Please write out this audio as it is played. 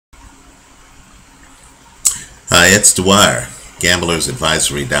Hi, it's Dwyer,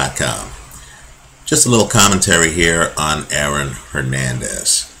 gamblersadvisory.com. Just a little commentary here on Aaron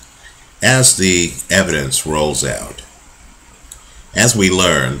Hernandez. As the evidence rolls out, as we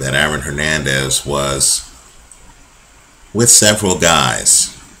learn that Aaron Hernandez was with several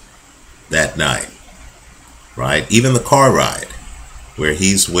guys that night, right? Even the car ride where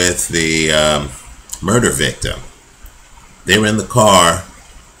he's with the murder victim, they were in the car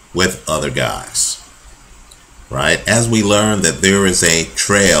with other guys. Right? As we learn that there is a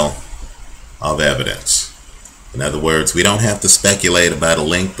trail of evidence. In other words, we don't have to speculate about a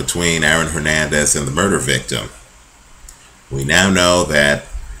link between Aaron Hernandez and the murder victim. We now know that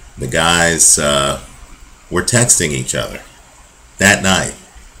the guys were texting each other that night.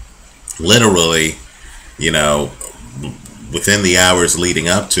 Literally, within the hours leading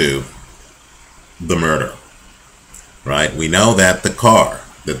up to the murder. Right? We know that the car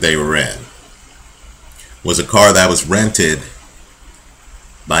that they were in was a car that was rented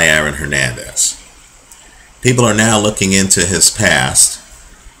by Aaron Hernandez. People are now looking into his past,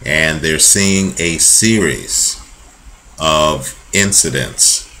 and they're seeing a series of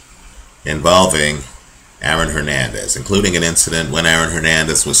incidents involving Aaron Hernandez, including an incident when Aaron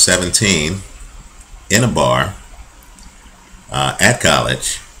Hernandez was 17 in a bar at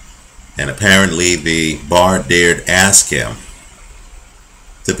college, and apparently the bar dared ask him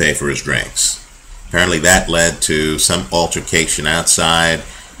to pay for his drinks. Apparently that led to some altercation outside,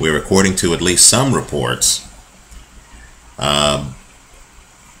 where according to at least some reports,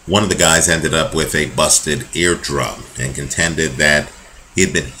 one of the guys ended up with a busted eardrum and contended that he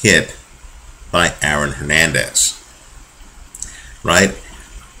had been hit by Aaron Hernandez. Right?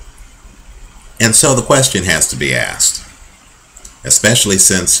 And so the question has to be asked, especially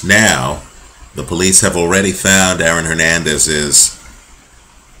since now the police have already found Aaron Hernandez's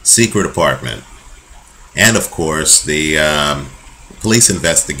secret apartment. And of course, the police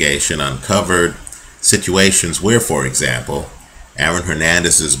investigation uncovered situations where, for example, Aaron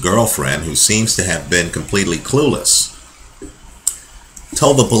Hernandez's girlfriend, who seems to have been completely clueless,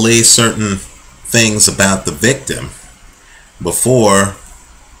 told the police certain things about the victim before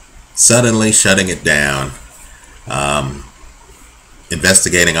suddenly shutting it down.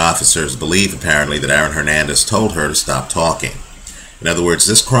 Investigating officers believe apparently that Aaron Hernandez told her to stop talking. In other words,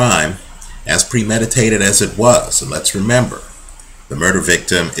 this crime, as premeditated as it was, and let's remember, the murder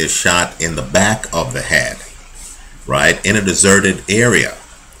victim is shot in the back of the head, right, in a deserted area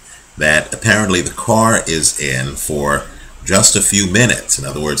that apparently the car is in for just a few minutes. In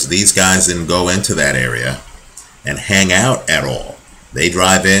other words, these guys didn't go into that area and hang out at all. They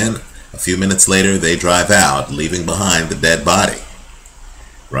drive in, a few minutes later they drive out, leaving behind the dead body,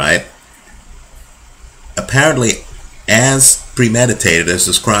 right? Apparently, as premeditated as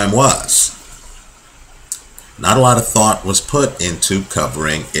this crime was, not a lot of thought was put into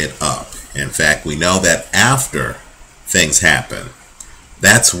covering it up. In fact, we know that after things happen,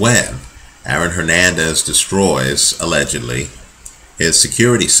 that's when Aaron Hernandez destroys, allegedly, his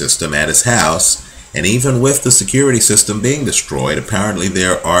security system at his house. And even with the security system being destroyed, apparently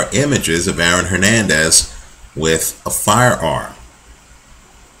there are images of Aaron Hernandez with a firearm.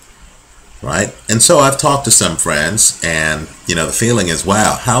 Right? And so I've talked to some friends, and the feeling is,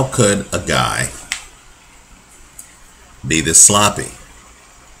 wow, how could a guy be this sloppy?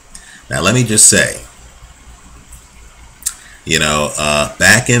 Now let me just say,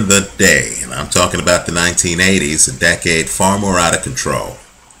 back in the day, and I'm talking about the 1980s, a decade far more out of control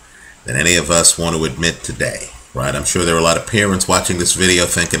than any of us want to admit today. Right? I'm sure there are a lot of parents watching this video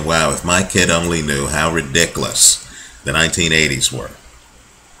thinking, wow, if my kid only knew how ridiculous the 1980s were.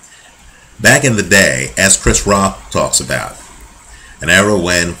 Back in the day, as Chris Rock talks about, an era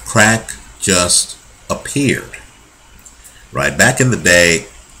when crack just appeared. Right? Back in the day,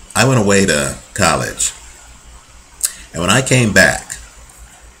 I went away to college. And when I came back,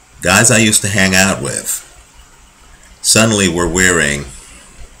 guys I used to hang out with suddenly were wearing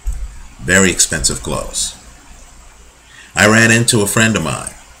very expensive clothes. I ran into a friend of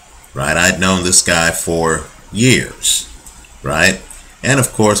mine. Right? I'd known this guy for years. Right? And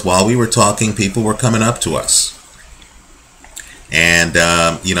of course, while we were talking, people were coming up to us. And,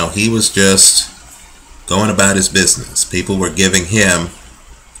 he was just going about his business. People were giving him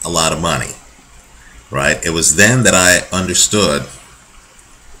a lot of money. Right? It was then that I understood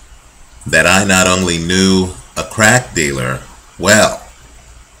that I not only knew a crack dealer well,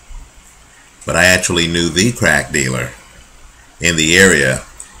 but I actually knew the crack dealer in the area.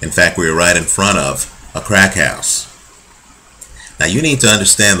 In fact, we were right in front of a crack house. Now you need to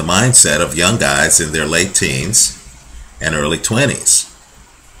understand the mindset of young guys in their late teens and early 20s.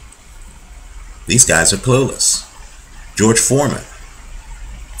 These guys are clueless. George Foreman,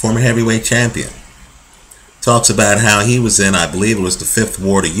 former heavyweight champion, talks about how he was in, I believe it was the 5th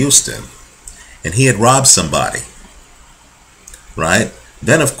Ward of Houston, and he had robbed somebody, right?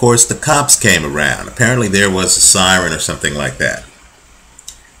 Then, of course, the cops came around. Apparently there was a siren or something like that.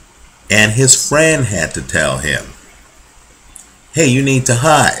 And his friend had to tell him, hey, you need to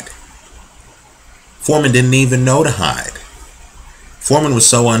hide. Foreman didn't even know to hide. Foreman was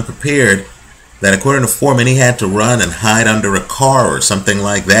so unprepared that according to Foreman, he had to run and hide under a car or something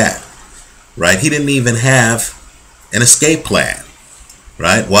like that, right? He didn't even have an escape plan,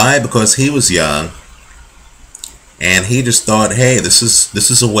 right? Why? Because he was young and he just thought, hey, this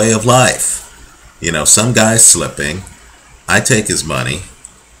is a way of life. You know, some guy's slipping, I take his money,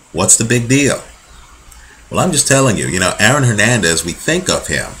 what's the big deal? Well, I'm just telling you, Aaron Hernandez, we think of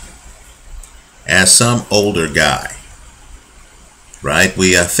him as some older guy, right?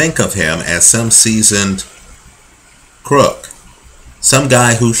 We think of him as some seasoned crook, some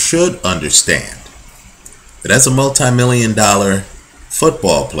guy who should understand that as a multi-million-dollar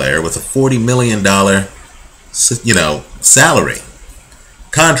football player with a $40 million, salary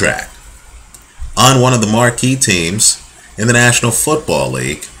contract on one of the marquee teams in the National Football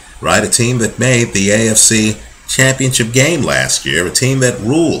League, right? A team that made the AFC Championship game last year, a team that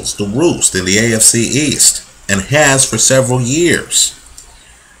rules the roost in the AFC East and has for several years,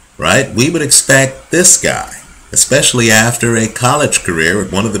 right? We would expect this guy, especially after a college career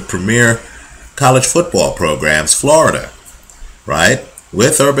at one of the premier college football programs, Florida, right?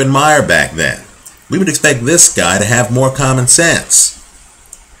 With Urban Meyer back then. We would expect this guy to have more common sense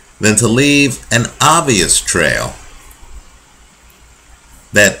than to leave an obvious trail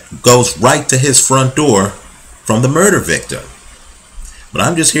that goes right to his front door from the murder victim. But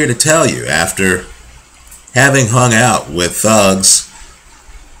I'm just here to tell you, after having hung out with thugs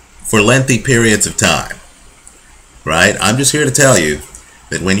for lengthy periods of time, right? I'm just here to tell you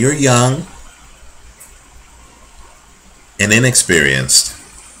that when you're young and inexperienced,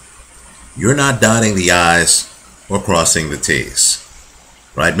 you're not dotting the I's or crossing the T's,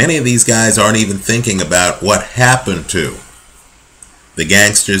 right? Many of these guys aren't even thinking about what happened to the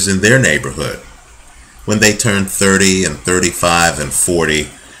gangsters in their neighborhood when they turn 30 and 35 and 40,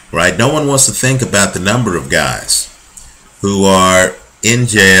 right? No one wants to think about the number of guys who are in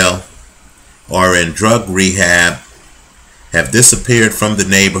jail or in drug rehab, have disappeared from the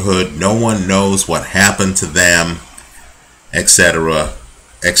neighborhood. No one knows what happened to them, etc.,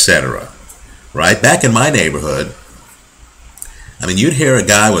 etc. Right? Back in my neighborhood, you'd hear a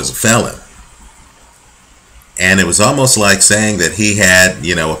guy was a felon, and it was almost like saying that he had,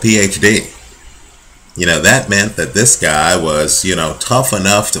 a PhD. That meant that this guy was, tough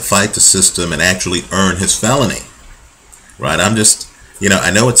enough to fight the system and actually earn his felony. Right? I'm just,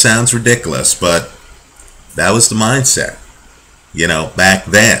 I know it sounds ridiculous, but that was the mindset, back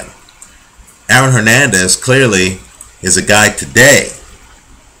then. Aaron Hernandez clearly is a guy today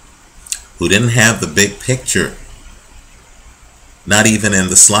who didn't have the big picture, not even in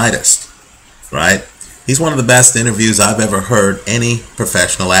the slightest, right? He's one of the best interviews I've ever heard any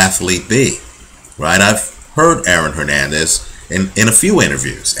professional athlete be, right? I've heard Aaron Hernandez in a few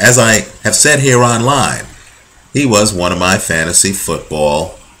interviews. As I have said here online, he was one of my fantasy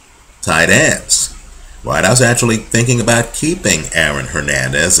football tight ends, right? I was actually thinking about keeping Aaron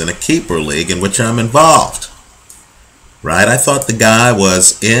Hernandez in a keeper league in which I'm involved. Right? I thought the guy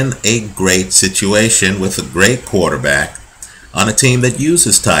was in a great situation with a great quarterback on a team that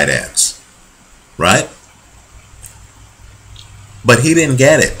uses tight ends. Right? But he didn't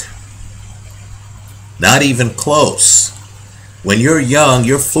get it. Not even close. When you're young,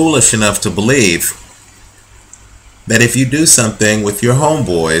 you're foolish enough to believe that if you do something with your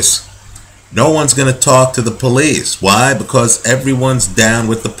homeboys, no one's going to talk to the police. Why? Because everyone's down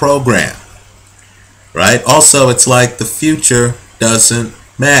with the program. Right? Also, it's like the future doesn't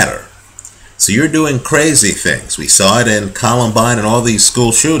matter. So you're doing crazy things. We saw it in Columbine and all these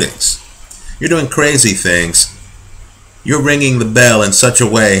school shootings. You're doing crazy things. You're ringing the bell in such a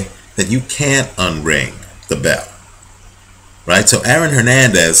way that you can't unring the bell. Right? So Aaron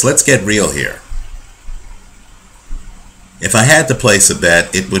Hernandez, let's get real here. If I had to place a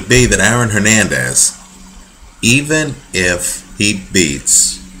bet, it would be that Aaron Hernandez, even if he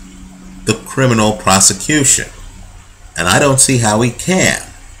beats the criminal prosecution, and I don't see how he can,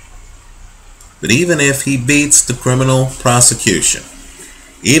 but even if he beats the criminal prosecution,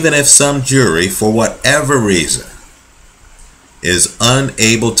 even if some jury, for whatever reason, is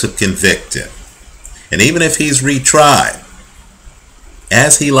unable to convict him, and even if he's retried,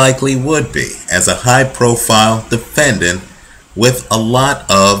 as he likely would be, as a high-profile defendant with a lot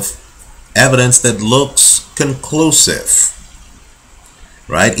of evidence that looks conclusive,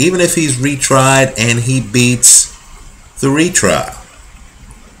 right? Even if he's retried and he beats the retrial,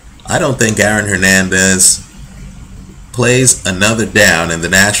 I don't think Aaron Hernandez plays another down in the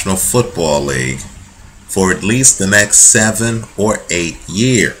National Football League for at least the next 7 or 8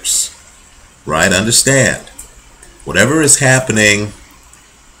 years, right? Understand, whatever is happening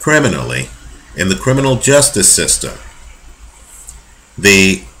criminally in the criminal justice system,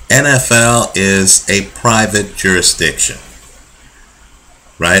 the NFL is a private jurisdiction,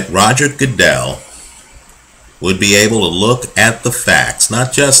 right? Roger Goodell would be able to look at the facts,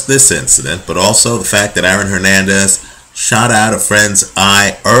 not just this incident, but also the fact that Aaron Hernandez shot out a friend's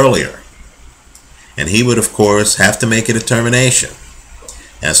eye earlier. And he would, of course, have to make a determination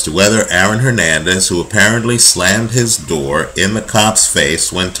as to whether Aaron Hernandez, who apparently slammed his door in the cop's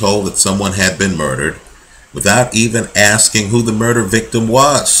face when told that someone had been murdered, without even asking who the murder victim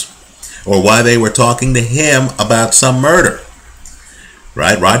was or why they were talking to him about some murder,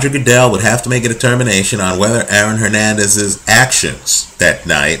 right? Roger Goodell would have to make a determination on whether Aaron Hernandez's actions that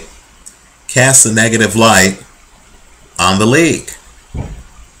night cast a negative light on the league.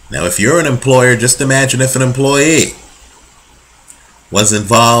 Now, if you're an employer, just imagine if an employee was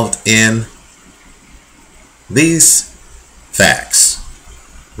involved in these facts,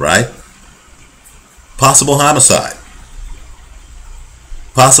 right? Possible homicide,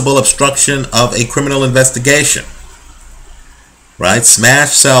 possible obstruction of a criminal investigation, right?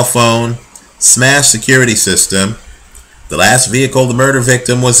 Smashed cell phone, smashed security system. The last vehicle the murder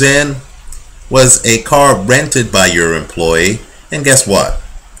victim was in was a car rented by your employee, and guess what?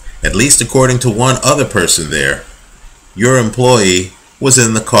 At least according to one other person there, your employee was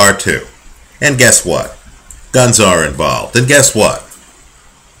in the car too. And guess what? Guns are involved. And guess what?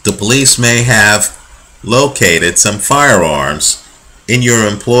 The police may have located some firearms in your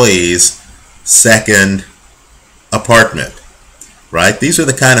employee's second apartment, right? These are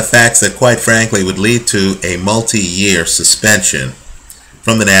the kind of facts that, quite frankly, would lead to a multi-year suspension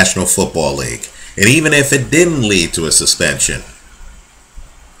from the National Football League. And even if it didn't lead to a suspension,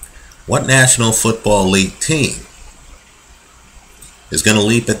 what National Football League team is going to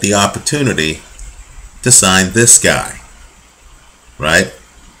leap at the opportunity to sign this guy, right?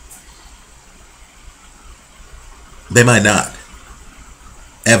 They might not.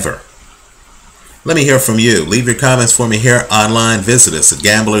 Ever. Let me hear from you. Leave your comments for me here online. Visit us at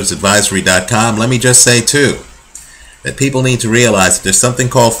gamblersadvisory.com. Let me just say, too, that people need to realize that there's something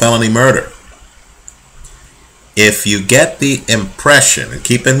called felony murder. If you get the impression, and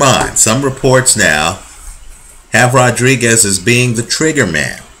keep in mind, some reports now have Rodriguez as being the trigger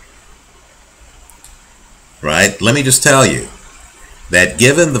man, right? Let me just tell you that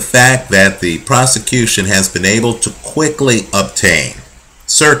given the fact that the prosecution has been able to quickly obtain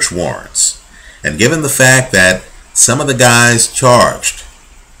search warrants, and given the fact that some of the guys charged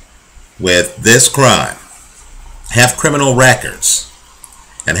with this crime have criminal records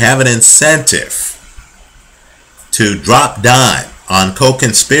and have an incentive to drop dime on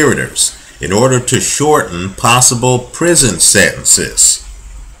co-conspirators in order to shorten possible prison sentences,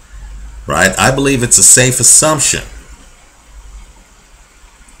 right? I believe it's a safe assumption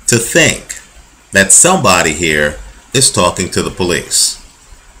to think that somebody here is talking to the police,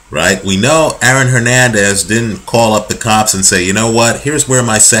 right? We know Aaron Hernandez didn't call up the cops and say, you know what, here's where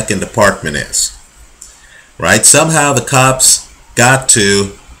my second apartment is, right? Somehow the cops got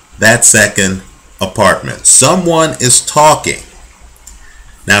to that second apartment. Someone is talking.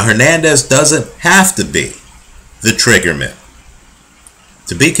 Now, Hernandez doesn't have to be the triggerman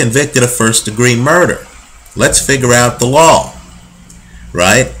to be convicted of first-degree murder. Let's figure out the law,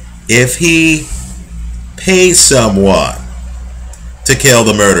 right? If he pays someone to kill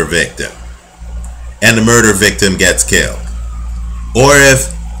the murder victim and the murder victim gets killed, or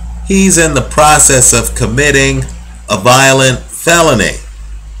if he's in the process of committing a violent felony,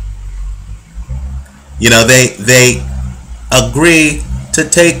 you know, they agree to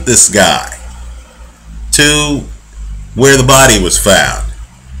take this guy to where the body was found,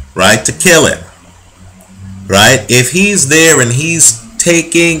 right, to kill him, right? If he's there and he's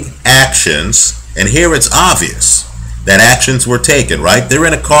taking actions, and here it's obvious that actions were taken, right? They're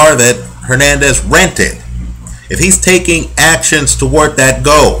in a car that Hernandez rented. If he's taking actions toward that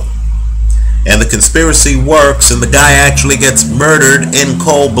goal, and the conspiracy works and the guy actually gets murdered in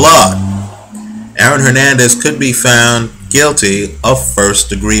cold blood, Aaron Hernandez could be found guilty of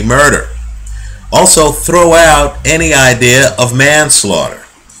first-degree murder. Also, throw out any idea of manslaughter,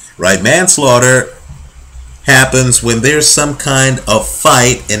 right? Manslaughter happens when there's some kind of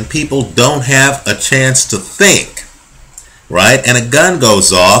fight and people don't have a chance to think, right? And a gun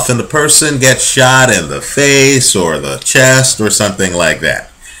goes off and the person gets shot in the face or the chest or something like that.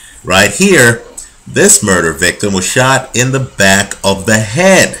 Right here, this murder victim was shot in the back of the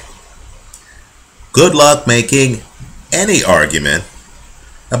head. Good luck making any argument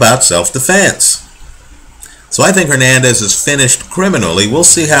about self-defense. So I think Hernandez is finished criminally. We'll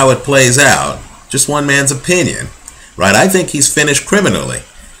see how it plays out. Just one man's opinion, right? I think he's finished criminally.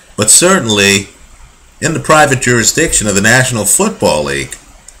 But certainly, in the private jurisdiction of the National Football League,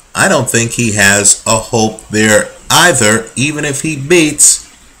 I don't think he has a hope there either, even if he beats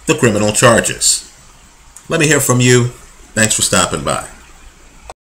the criminal charges. Let me hear from you. Thanks for stopping by.